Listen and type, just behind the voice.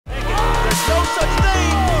such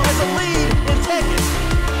thing as a lead in Tekken.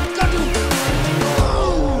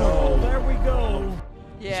 Oh, there we go.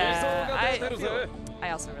 Yeah,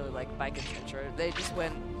 I also really like Baiken's intro.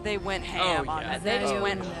 They went ham on it. They just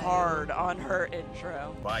went hard on her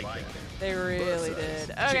intro. They really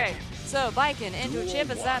did. Okay, so Baiken into Chipp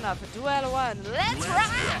and Zana for duel 1. Let's rock!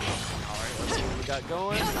 Alright, let's see what we got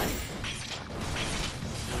going.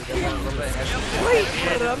 Wait,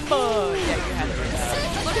 caramba! Yeah, you had to do that.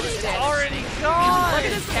 Look at this damage. Already gone! Look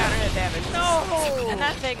at this counter hit damage. No! And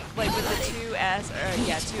that thing, like with the 2S, or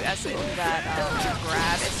yeah, 2S into that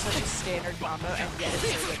grab, it's such a standard combo, and yet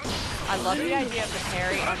it's so good. I love the idea of the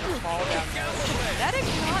parry on the fall down there. That is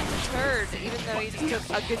not deterred, even though he just took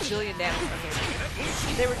a gajillion damage from him.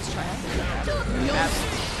 They were just trying to do that.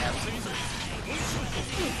 Absolutely.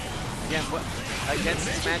 Again, against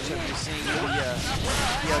this matchup, you're seeing the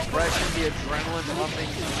aggression, the adrenaline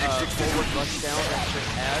pumping forward rush down that Chipp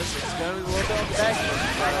has. It's going to be a little bit on the back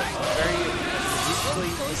foot. Very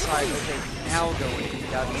easily decide, okay, now go in. You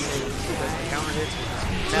got to be able to, because the counter hits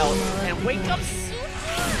melt and wake up.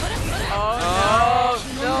 Oh,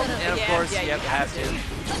 no. And of course, you have to.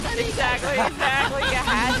 Exactly, you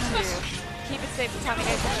had to. Keep it safe, Tommy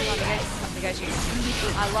guys,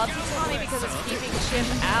 I love the Tommy because it's keeping Chipp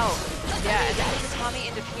out. Yeah, and then the Tommy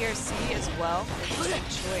into PRC as well. Interesting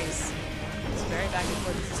choice. It's very back and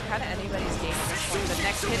forth. This is kind of anybody's game at this point. The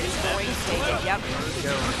next hit is going to take it. Yep.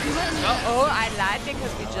 Uh-oh, I lied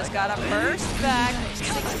because we just got a burst back.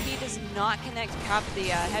 6P does not connect the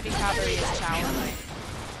heavy cavalry is challenging.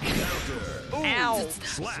 Ow!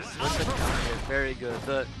 Very good.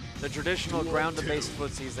 The traditional ground-based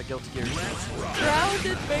footsies that Guilty Gear uses.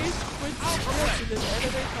 Grounded-based footsies.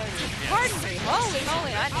 Pardon me, holy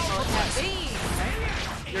moly, I didn't know what that means.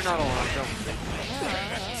 You're not alone, don't.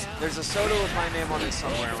 There's a soda with my name on it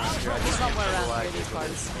somewhere around here. Somewhere around here, these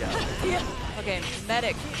parts. Yeah. Okay,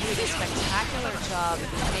 Medic doing a spectacular job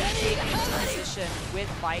maintaining his position with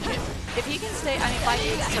Baiken. If he can stay, I mean,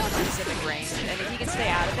 Baiken is such a specific range, and if he can stay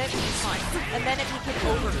out of it, he's fine. And then if he can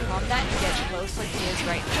overcome that and get close like he is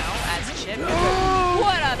right now as Chipp,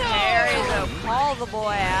 what a parry though! Call the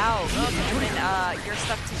boy out. And then you're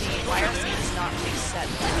stuck to me. YRC does not reset.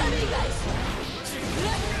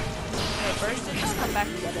 Okay, first did just come back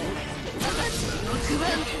together.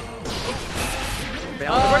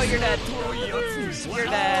 Oh, you're dead. You're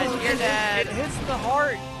dead. You're dead. It hits the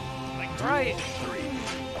heart. Right.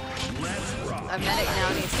 A Medic now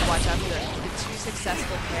needs to watch out for the 2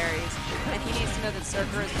 successful parries, and he needs to know that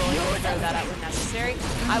Xerker is willing to throw that out when necessary.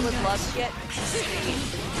 I would love to get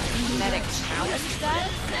Medic challenge that,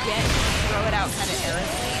 throw it out kind of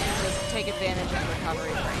errantly, and just take advantage of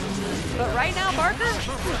recovery frames. But right now, Barker,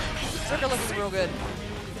 Xerker looking real good.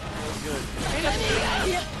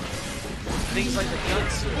 Things like the gun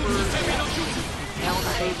super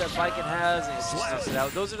counter move that Baiken has, and he just it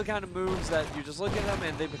out. Those are the kind of moves that you just look at them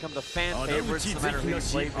and they become the fan favorites no matter who you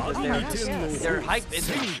play, because they're hype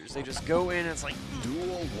indicators. They just go in and it's like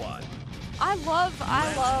duel 1. I love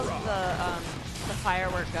the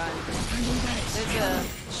firework gun. There's a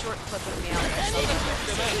short clip of me out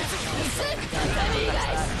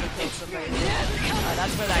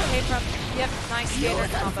that's where that came from. Yep, nice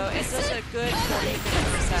standard combo. It does a good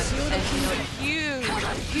 40-50%. And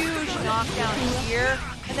huge knockdown here.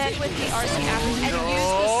 And then with the RC after, and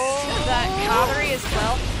use that cavalry as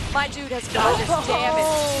well. My dude has got this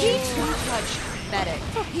damage. He two-touched Medic.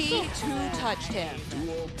 He two-touched him.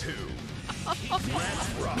 Duel 2.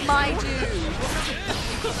 My dude.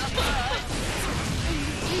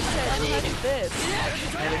 He said, touch this.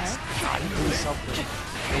 And it's got to do something.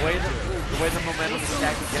 The way the momentum is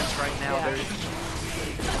stacked against right now, I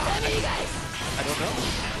don't know.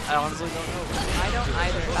 I honestly don't know. I don't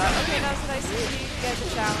either. Okay, that's what I see. You get the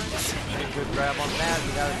challenge. Good grab on that.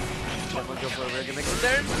 You got to go for a rig and make it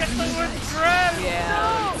there. Get the one grab.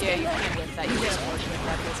 Yeah, you can't whip that. You just work with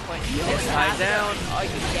that at this point. It's tied down. Oh, you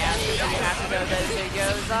have to go. There it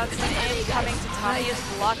goes. Johnson incoming to Tanya's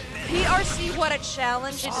block. PRC, what a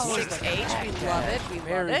challenge into 6H. We love it. We love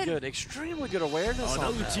Very it. good. Extremely good awareness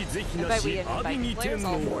on that. And by we, Baiken players,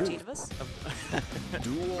 all 14 of us.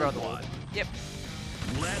 Duel 1. Yep.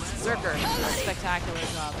 Xerker, a spectacular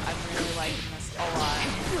job. I'm really liking this a lot.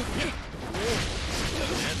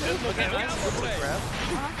 The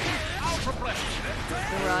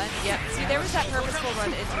run, yep. See, there was that purposeful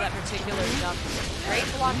run into that particular jump Great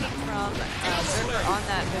blocking from Xerker on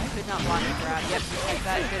that, but could not block the grab. Yep, like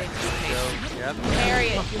that good anticipation. Yep.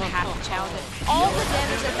 Parry it, you have to challenge it. All the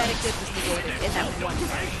damage that Medic did was negated in that one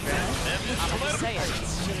parry. I'm just saying,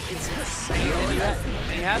 it's insane.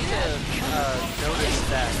 You have to notice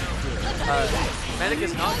that Medic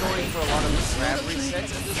is not going for a lot of grab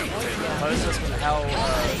resets at this point because of how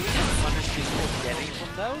punish he's getting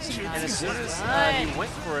from those. And as soon as he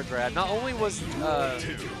went for a grab, not only was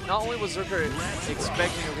Xerker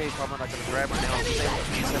expecting, okay, he's probably not going to grab right now, he was able to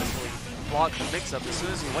successfully block the mix-up. As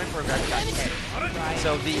soon as he went for a grab, he got hit. Right.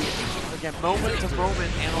 So the, again,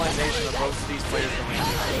 moment-to-moment analyzation of both of these players going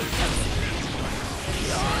into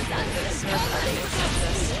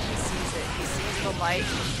He sees the light.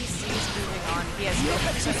 He sees moving on. He has no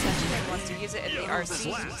attention and wants to use it. And the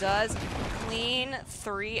RC does clean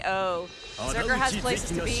 3-0. Xerker has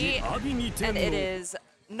places to be, and it is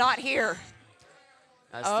not here.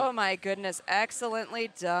 Oh my goodness! Excellently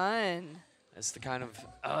done. It's the kind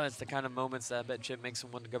of moments that I bet Chipp makes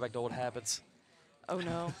him want to go back to old habits. Oh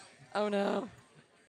no! Oh no!